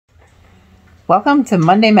Welcome to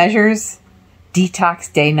Monday Measures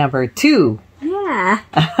Detox Day number 2. Yeah.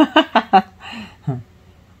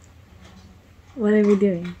 What are we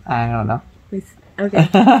doing? I don't know. Okay.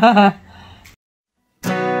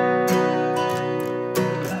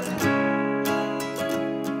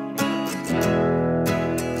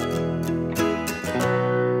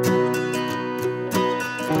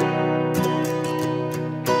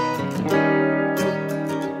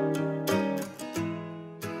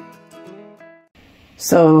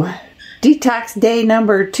 So, detox day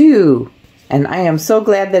number 2. And I am so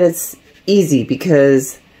glad that it's easy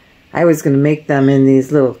because I was going to make them in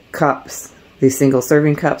these little cups, these single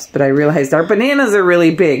serving cups, but I realized our bananas are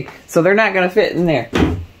really big, so they're not going to fit in there.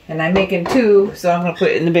 And I'm making 2, so I'm going to put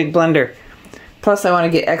it in the big blender. Plus I want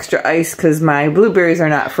to get extra ice because my blueberries are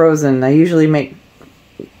not frozen. I usually make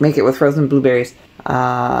it with frozen blueberries.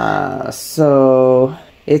 So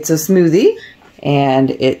it's a smoothie, and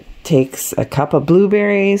it takes a cup of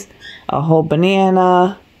blueberries, a whole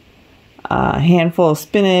banana, a handful of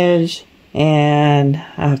spinach, and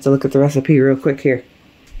I have to look at the recipe real quick here.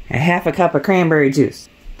 A half a cup of cranberry juice.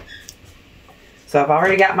 So I've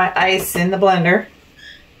already got my ice in the blender.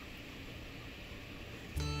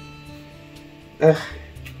 Ugh.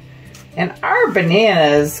 And our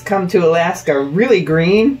bananas come to Alaska really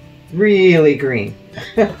green. Really green.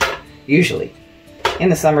 Usually. In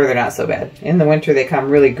the summer, they're not so bad. In the winter, they come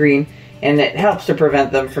really green, and it helps to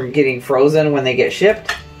prevent them from getting frozen when they get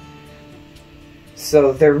shipped.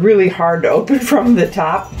 So they're really hard to open from the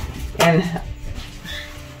top, and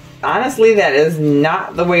honestly, that is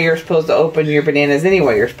not the way you're supposed to open your bananas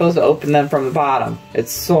anyway. You're supposed to open them from the bottom.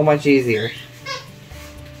 It's so much easier.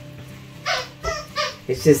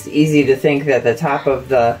 It's just easy to think that the top of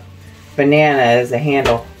the banana is a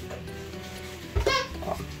handle.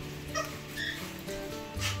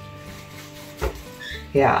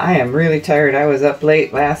 Yeah, I am really tired. I was up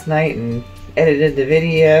late last night and edited the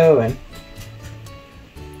video, and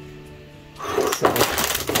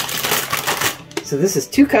so this is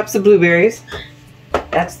 2 cups of blueberries.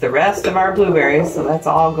 That's the rest of our blueberries, so that's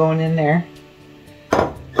all going in there.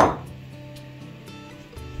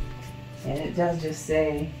 And it does just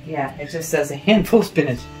say, yeah, it just says a handful of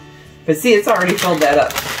spinach. But see, it's already filled that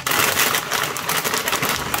up.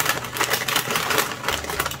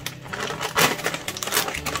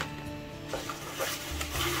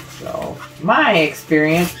 So, my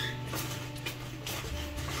experience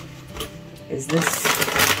is this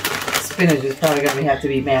spinach is probably going to have to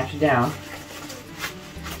be mashed down.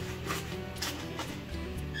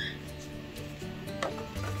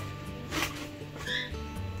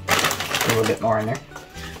 A little bit more in there.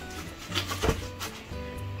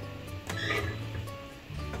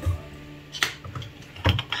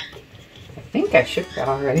 I think I shook that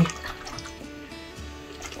already.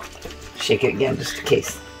 Shake it again just in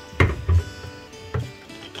case.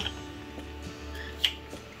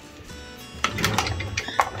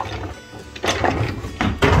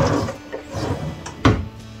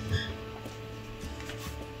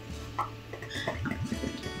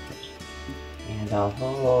 And a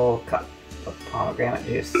whole cup of pomegranate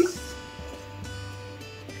juice.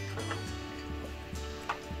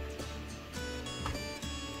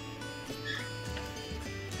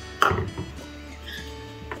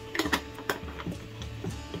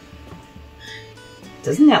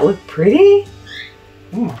 Doesn't that look pretty?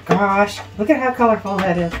 Oh my gosh, look at how colorful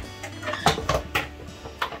that is.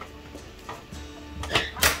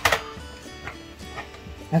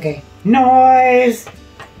 Okay, noise!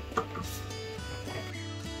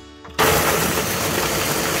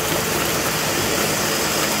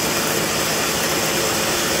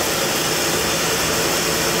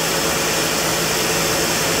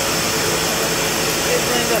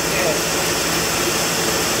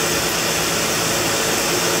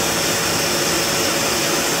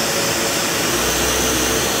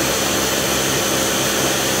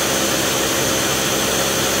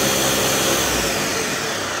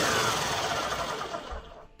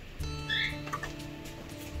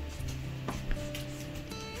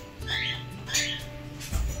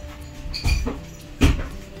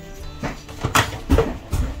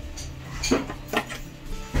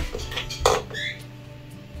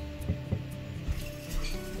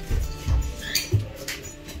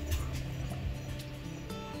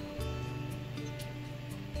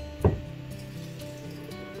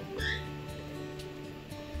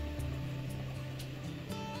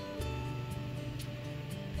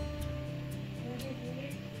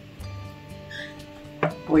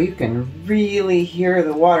 Boy, you can really hear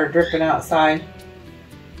the water dripping outside.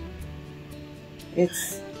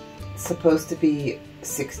 It's supposed to be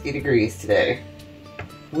 60 degrees today.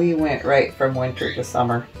 we went right from winter to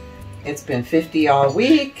summer. It's been 50 all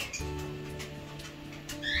week.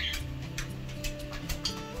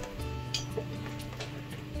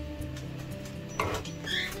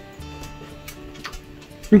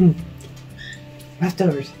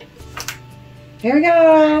 Leftovers. Here we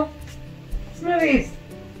go. Smoothies.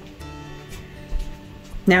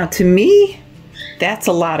 Now to me, that's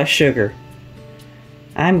a lot of sugar.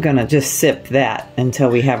 I'm gonna just sip that until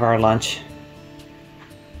we have our lunch.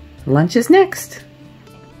 Lunch is next.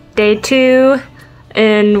 Day 2,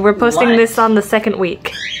 and we're posting Lunch. this on the 2nd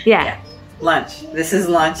week. Yeah. Lunch. This is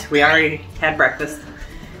lunch. We already had breakfast.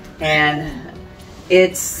 And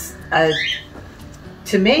it's a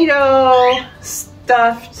tomato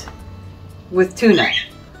stuffed with tuna.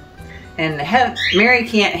 And Mary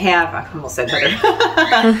can't have, I almost said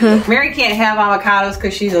Heather. Mary can't have avocados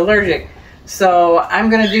because she's allergic. So I'm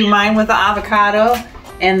going to do mine with the avocado.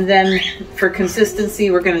 And then for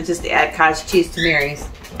consistency, we're going to just add cottage cheese to Mary's.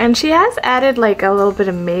 And she has added like a little bit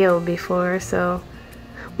of mayo before, so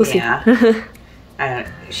we'll see.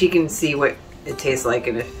 She can see what it tastes like,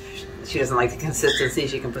 and if she doesn't like the consistency,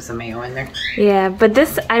 she can put some mayo in there. Yeah, but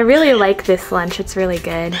this, I really like this lunch. It's really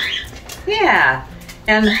good. Yeah,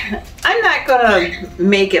 and I'm not gonna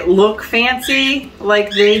make it look fancy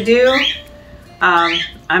like they do.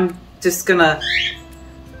 I'm just gonna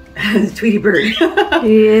Tweety bird.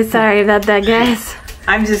 Yeah, sorry about that, guys.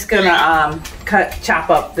 I'm just gonna chop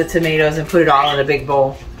up the tomatoes and put it all in a big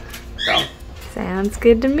bowl. So sounds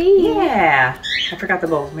good to me. Yeah, I forgot the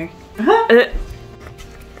bowl, Mary.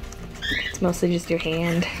 It's mostly just your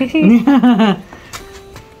hand.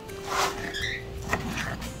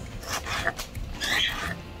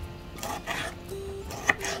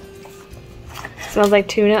 Smells like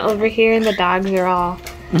tuna over here, and the dogs are all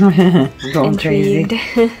going intrigued.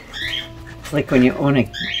 crazy. It's like when you own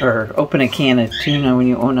or open a can of tuna when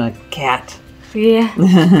you own a cat. Yeah.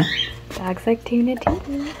 Dogs like tuna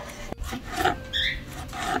too.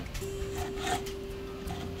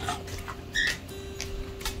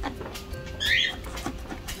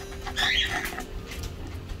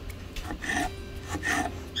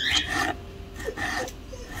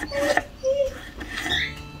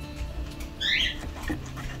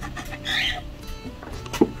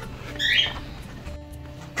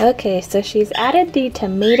 Okay, so she's added the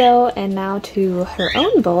tomato, and now to her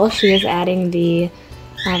own bowl, she is adding the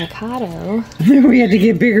avocado. We had to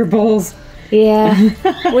get bigger bowls. Yeah.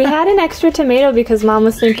 We had an extra tomato because Mom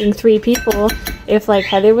was thinking 3 people if, like,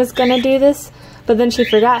 Heather was gonna do this, but then she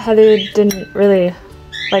forgot Heather didn't really,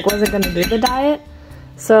 like, wasn't gonna do the diet.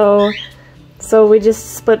 So we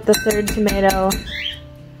just split the 3rd tomato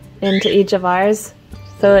into each of ours,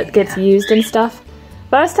 so it gets used and stuff.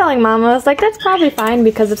 But I was telling Mom, I was like, that's probably fine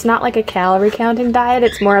because it's not like a calorie counting diet.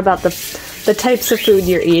 It's more about the types of food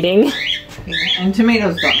you're eating. Yeah, and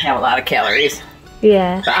tomatoes don't have a lot of calories.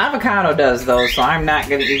 Yeah. The avocado does though, so I'm not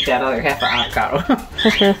going to eat that other half of avocado.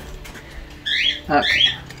 Okay.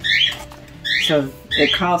 So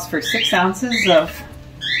it calls for 6 ounces of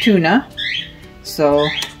tuna. So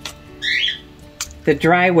the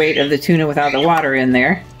dry weight of the tuna without the water in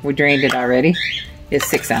there, we drained it already, is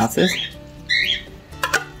 6 ounces.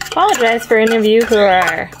 Apologize for any of you who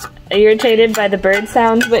are irritated by the bird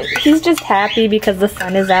sounds, but he's just happy because the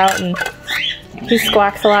sun is out and he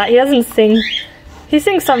squawks a lot. He doesn't sing. He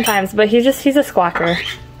sings sometimes, but he's a squawker.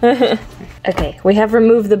 Okay, we have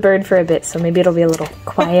removed the bird for a bit, so maybe it'll be a little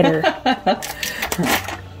quieter.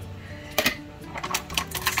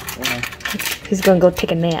 He's gonna go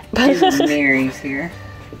take a nap. Mary's here.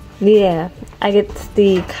 Yeah, I get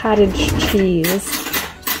the cottage cheese.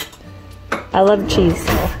 I love cheese,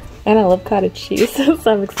 and I love cottage cheese, so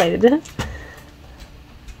I'm excited.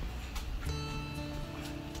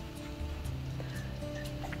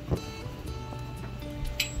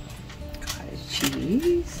 Cottage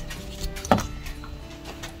cheese.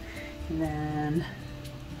 And then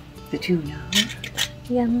the tuna.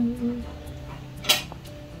 Yum.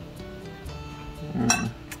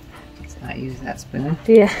 Let's not use that spoon.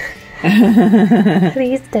 Yeah.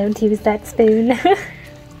 Please don't use that spoon.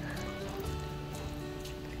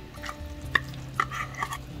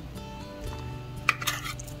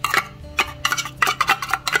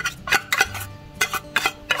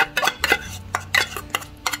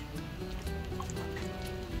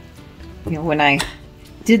 You know, when I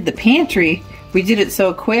did the pantry, we did it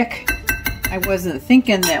so quick, I wasn't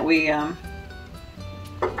thinking that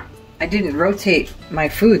I didn't rotate my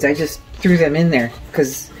foods. I just threw them in there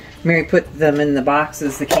because Mary put them in the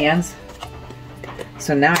boxes, the cans.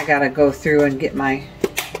 So now I gotta go through and get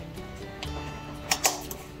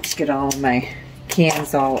all of my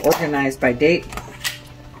cans all organized by date.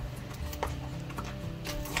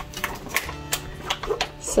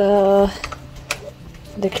 So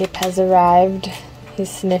the kip has arrived. He's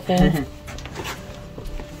sniffing.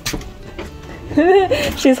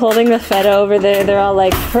 She's holding the feta over there. They're all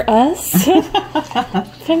like, for us?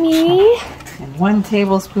 For me? And 1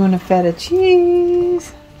 tablespoon of feta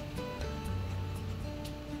cheese.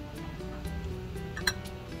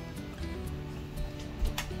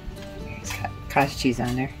 There's cottage cheese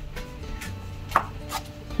on there.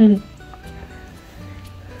 Hmm.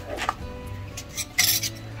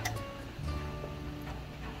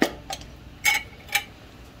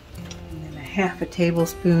 Half a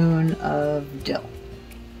tablespoon of dill.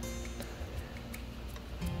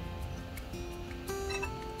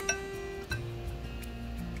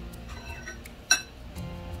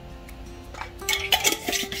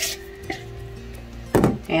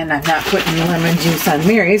 And I'm not putting lemon juice on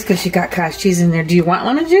Mary's because she got cottage cheese in there. Do you want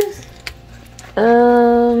lemon juice?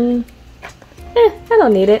 I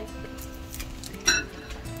don't need it.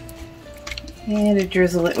 And to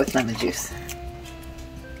drizzle it with lemon juice.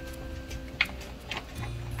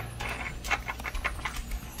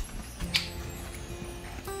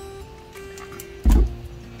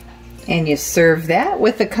 And you serve that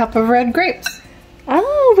with a cup of red grapes.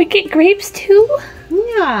 Oh, we get grapes too?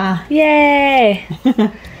 Yeah. Yay.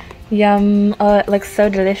 Yum. Oh, it looks so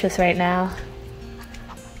delicious right now.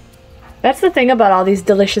 That's the thing about all these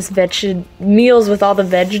delicious meals with all the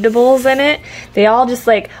vegetables in it. They all just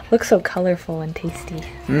like look so colorful and tasty.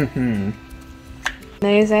 Mm-hmm.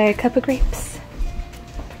 There's our cup of grapes.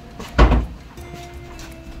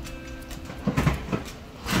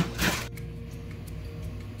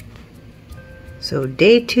 So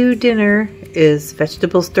day 2 dinner is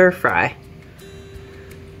vegetable stir fry.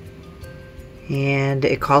 And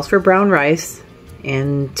it calls for brown rice.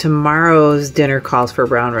 And tomorrow's dinner calls for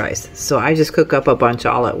brown rice. So I just cook up a bunch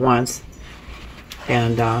all at once.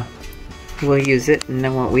 And we'll use it. And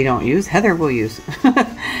then what we don't use, Heather will use.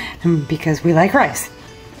 Because we like rice.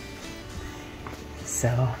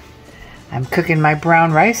 So I'm cooking my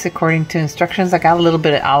brown rice according to instructions. I got a little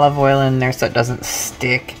bit of olive oil in there so it doesn't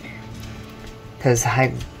stick. Because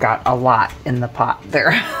I got a lot in the pot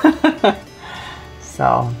there.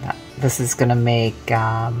 So this is going to make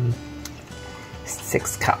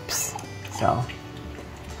 6 cups. So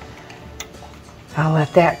I'll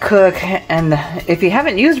let that cook. And if you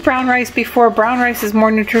haven't used brown rice before, brown rice is more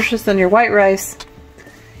nutritious than your white rice.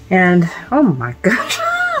 And oh my gosh.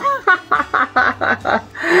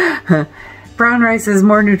 Brown rice is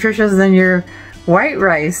more nutritious than your white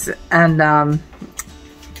rice. And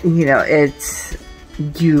you know,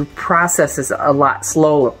 you process this a lot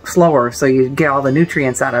slower, so you get all the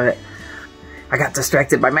nutrients out of it. I got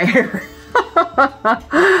distracted by my hair.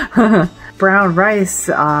 Brown rice,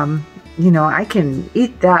 you know, I can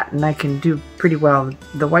eat that and I can do pretty well.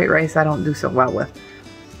 The white rice I don't do so well with.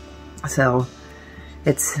 So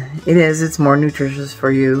it's more nutritious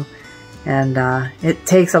for you. And it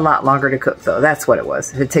takes a lot longer to cook though. That's what it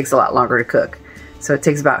was. It takes a lot longer to cook. So it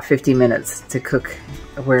takes about 50 minutes to cook,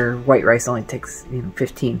 where white rice only takes, you know,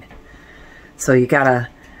 15. So you gotta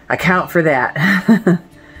account for that.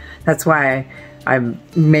 That's why I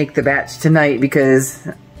make the batch tonight, because,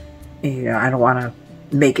 you know, I don't want to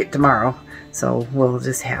make it tomorrow. So we'll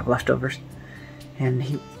just have leftovers and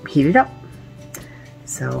heat it up.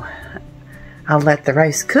 So I'll let the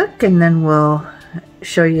rice cook and then we'll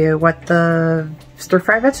show you what the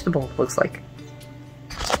stir-fry vegetable looks like.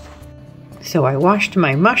 So I washed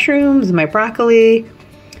my mushrooms, my broccoli.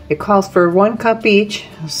 It calls for 1 cup each,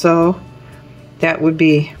 so that would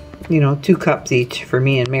be, you know, 2 cups each for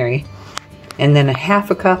me and Mary. And then a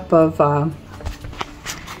half a cup of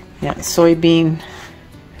soybean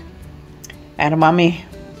edamame.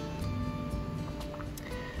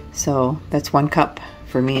 So that's 1 cup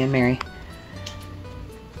for me and Mary.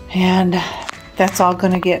 And that's all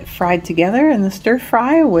gonna get fried together in the stir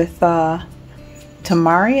fry with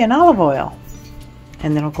tamari and olive oil.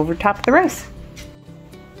 And then I'll go over top of the rice.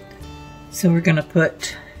 So we're gonna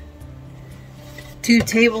put 2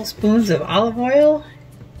 tablespoons of olive oil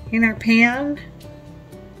in our pan.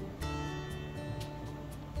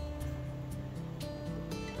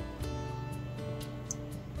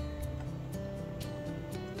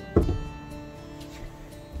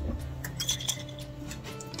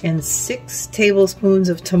 And 6 tablespoons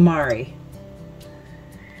of tamari.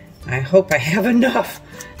 I hope I have enough.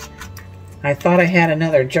 I thought I had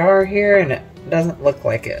another jar here and it doesn't look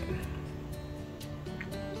like it.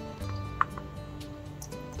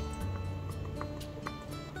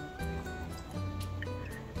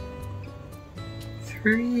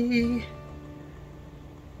 Three,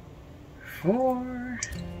 4,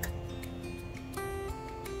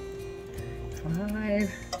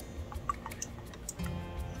 5.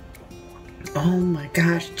 Oh my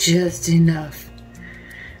gosh, just enough.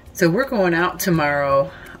 So we're going out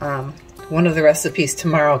tomorrow. One of the recipes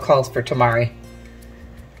tomorrow calls for tamari.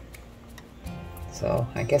 So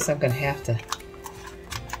I guess I'm gonna have to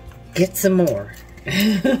get some more.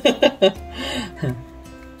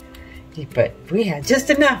 But we had just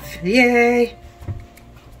enough. Yay!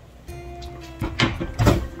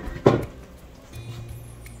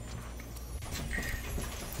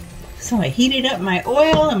 So I heated up my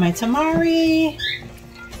oil and my tamari.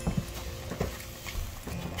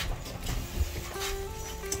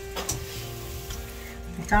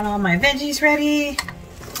 I got all my veggies ready.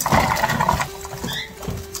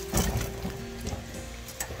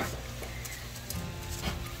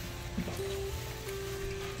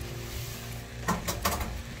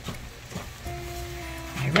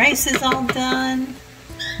 My rice is all done.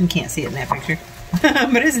 You can't see it in that picture,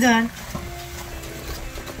 but it's done.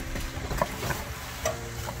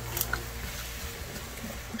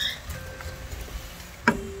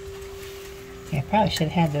 Probably should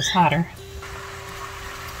have had this hotter.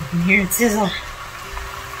 You can hear it sizzle.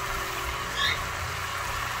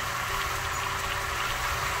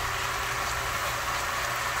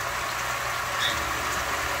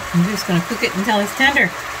 I'm just going to cook it until it's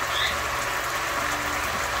tender.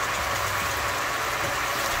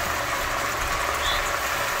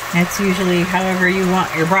 That's usually however you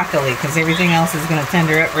want your broccoli, because everything else is going to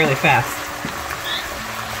tender up really fast.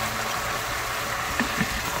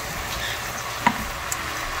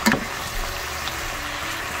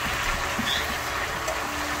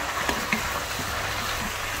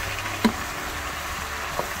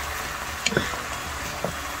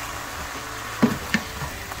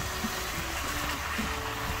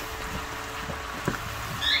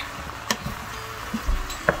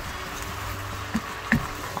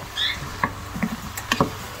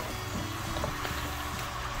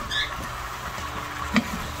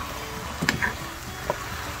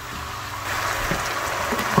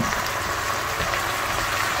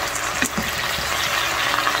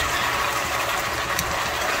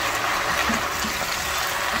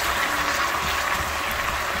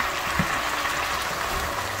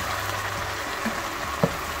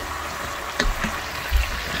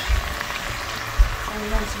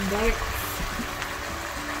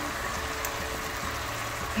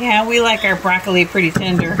 Yeah, we like our broccoli pretty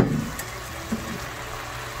tender,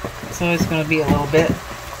 so it's going to be a little bit.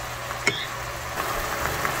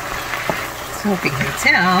 So if you can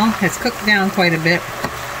tell, it's cooked down quite a bit.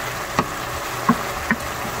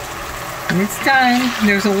 And it's done.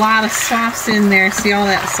 There's a lot of sauce in there. See all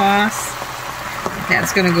that sauce?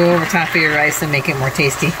 That's going to go over top of your rice and make it more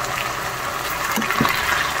tasty.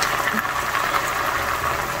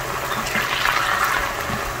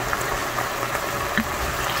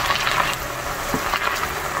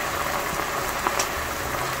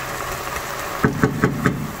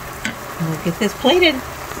 Get this plated.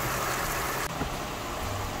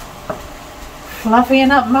 Fluffying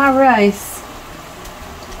up my rice.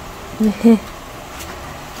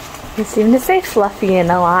 You seem to say fluffying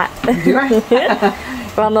a lot. Do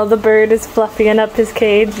I? Well, no, the bird is fluffying up his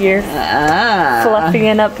cage. You're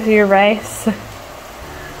fluffying up your rice.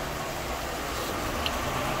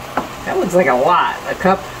 That looks like a lot. A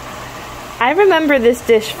cup. I remember this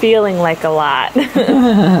dish feeling like a lot.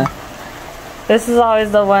 This is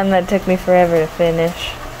always the one that took me forever to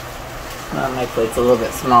finish. Well, my plate's a little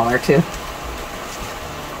bit smaller too.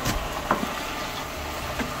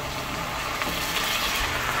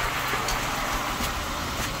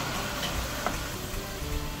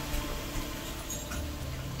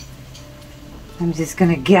 I'm just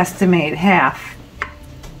gonna guesstimate half.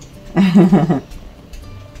 And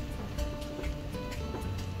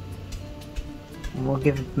we'll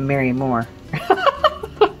give Mary more.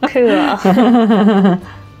 Cool.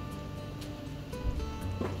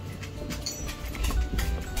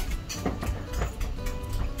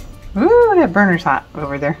 Ooh, that burner's hot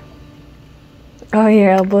over there. Oh,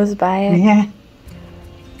 your elbow's by it? Yeah.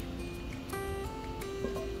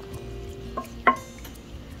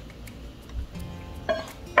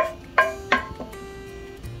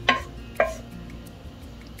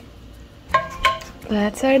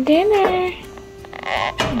 That's our dinner.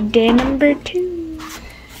 Day number 2.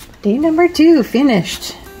 Day number 2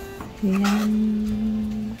 finished.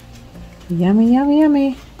 Yum. Yummy, yummy,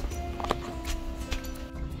 yummy.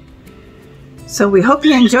 So we hope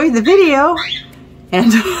you enjoyed the video.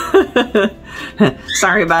 And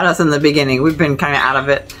sorry about us in the beginning. We've been kind of out of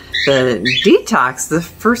it. The detox, the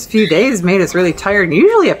first few days made us really tired. And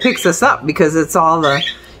usually it picks us up because it's all the,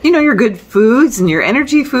 you know, your good foods and your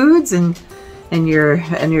energy foods. And and your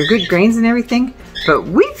good grains and everything. But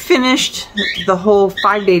we finished the whole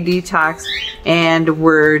 5-day detox, and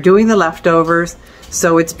we're doing the leftovers.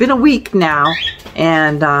 So it's been a week now,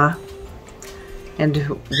 and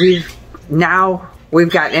we've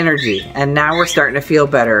got energy, and now we're starting to feel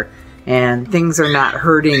better, and things are not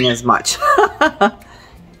hurting as much. Oh.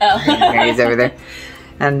 Mary's over there,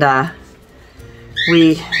 and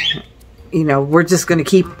we're just going to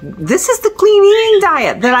keep. This is the clean eating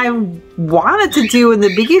diet that I wanted to do in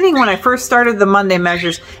the beginning when I first started the Monday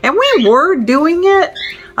measures, and we were doing it.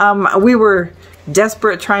 We were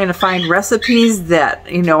desperate trying to find recipes that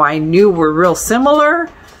I knew were real similar,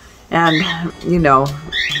 and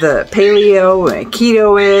the paleo and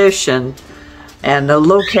keto-ish and the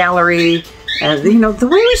low calorie, and the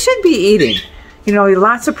way we should be eating.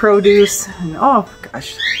 Lots of produce, and oh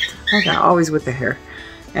gosh, always with the hair.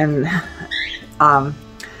 And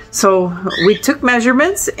so we took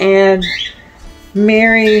measurements, and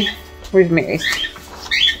Mary, where's Mary?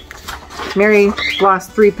 Mary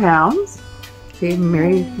lost 3 pounds. See,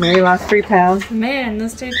 Mary lost 3 pounds. Man,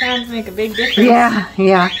 those 2 pounds make a big difference.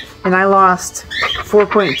 Yeah. And I lost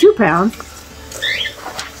 4.2 pounds.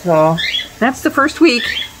 So that's the first week.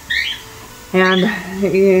 And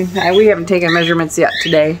we haven't taken measurements yet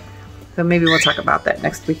today. So maybe we'll talk about that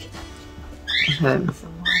next week.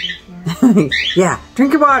 Yeah,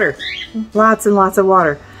 drink your water. Lots and lots of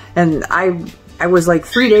water. And I was like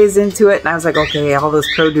 3 days into it, and I was like, okay, all this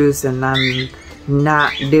produce, and I'm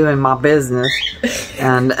not doing my business.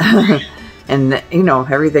 And and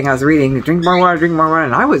everything I was reading, drink more water,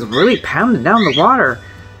 and I was really pounding down the water.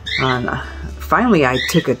 And finally I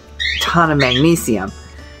took a ton of magnesium,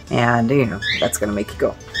 and that's gonna make you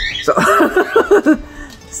go.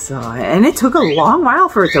 So and it took a long while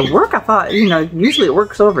for it to work. I thought usually it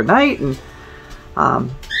works overnight, and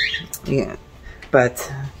yeah,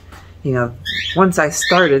 but once I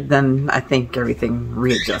started, then I think everything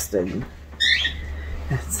readjusted.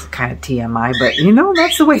 That's kind of TMI, but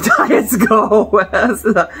that's the way diets go.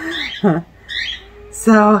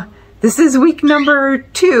 So this is week number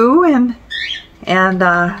 2, and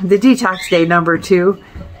the detox day number 2,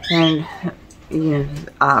 and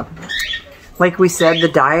like we said, the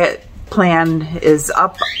diet plan is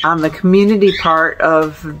up on the community part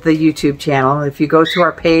of the YouTube channel. If you go to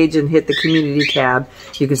our page and hit the community tab,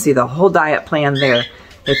 you can see the whole diet plan there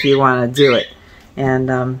if you want to do it.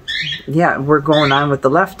 And yeah, we're going on with the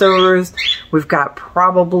leftovers. We've got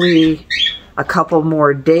probably a couple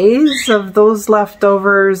more days of those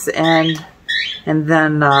leftovers, and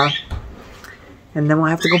then we'll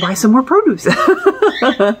have to go buy some more produce.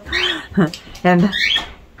 And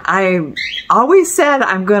I always said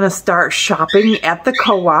I'm going to start shopping at the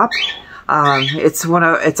co-op. It's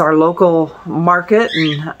our local market,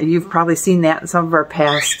 and you've probably seen that in some of our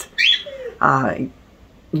past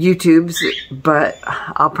YouTubes, but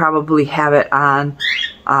I'll probably have it on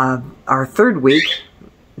our 3rd week,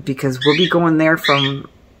 because we'll be going there from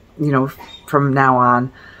now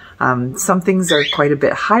on. Some things are quite a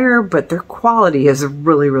bit higher, but their quality is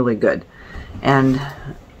really, really good. And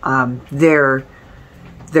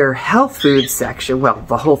their health food section, well,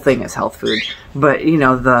 the whole thing is health food, but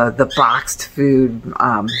the boxed food,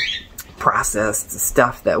 processed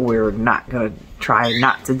stuff that we're not going to try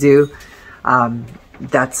not to do,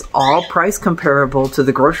 that's all price comparable to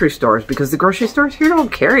the grocery stores, because the grocery stores here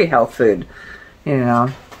don't carry health food.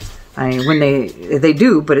 I mean, when they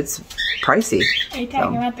do, but it's pricey. Are you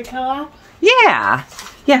talking about the co-op? Yeah.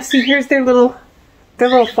 See, here's their little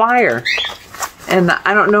flyer. And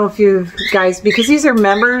I don't know if you guys, because these are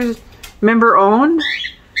member owned,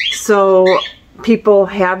 so people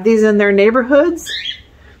have these in their neighborhoods,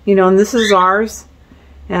 and this is ours.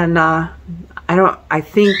 And I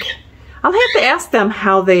think I'll have to ask them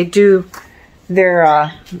how they do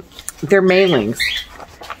their mailings,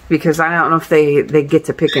 because I don't know if they get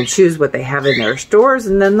to pick and choose what they have in their stores,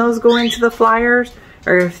 and then those go into the flyers,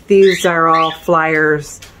 or if these are all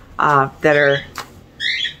flyers that are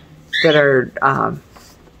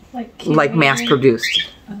like mass produced,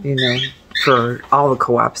 for all the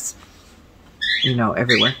co-ops,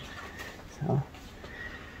 everywhere. So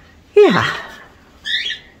yeah,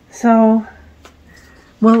 so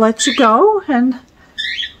we'll let you go and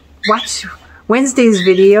watch Wednesday's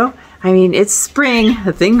video. I mean, it's spring,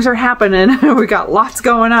 things are happening. We got lots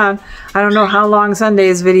going on. I don't know how long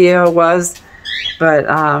Sunday's video was, but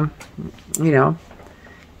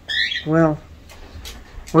well,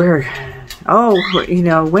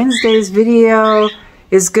 Wednesday's video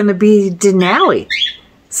is going to be Denali.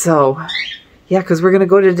 So, yeah, because we're going to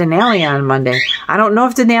go to Denali on Monday. I don't know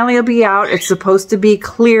if Denali will be out. It's supposed to be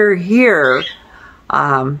clear here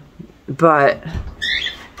but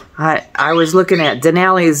I was looking at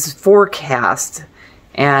Denali's forecast,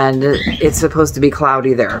 and it's supposed to be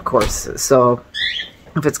cloudy there, of course. So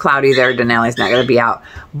if it's cloudy there, Denali's not going to be out.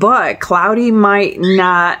 But cloudy might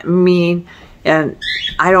not mean, and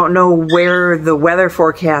I don't know where the weather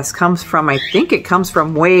forecast comes from. I think it comes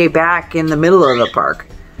from way back in the middle of the park,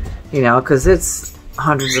 you know, because it's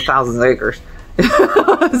hundreds of thousands of acres.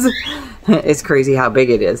 It's crazy how big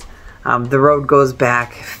it is. The road goes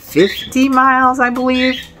back 50 miles, I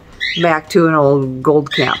believe, back to an old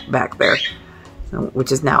gold camp back there,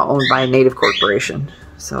 which is now owned by a native corporation.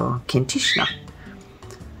 So, Kintishna.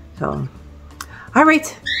 So, all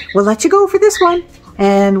right, we'll let you go for this one,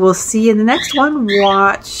 and we'll see you in the next one.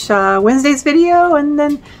 Watch Wednesday's video, and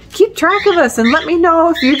then keep track of us, and let me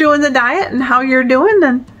know if you're doing the diet and how you're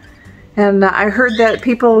doing. And I heard that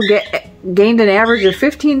people gained an average of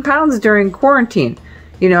 15 pounds during quarantine.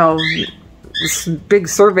 You know, big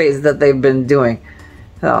surveys that they've been doing,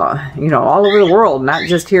 you know, all over the world, not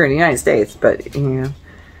just here in the United States, but, you know,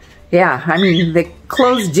 yeah, I mean, they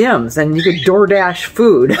closed gyms and you could DoorDash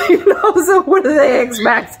food, you know, so what do they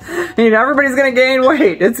expect? You know, everybody's going to gain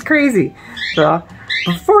weight. It's crazy. So,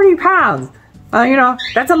 40 pounds, you know,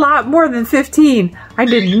 that's a lot more than 15. I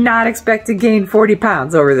did not expect to gain 40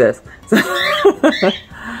 pounds over this. So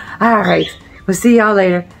all right, we'll see y'all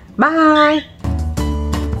later. Bye.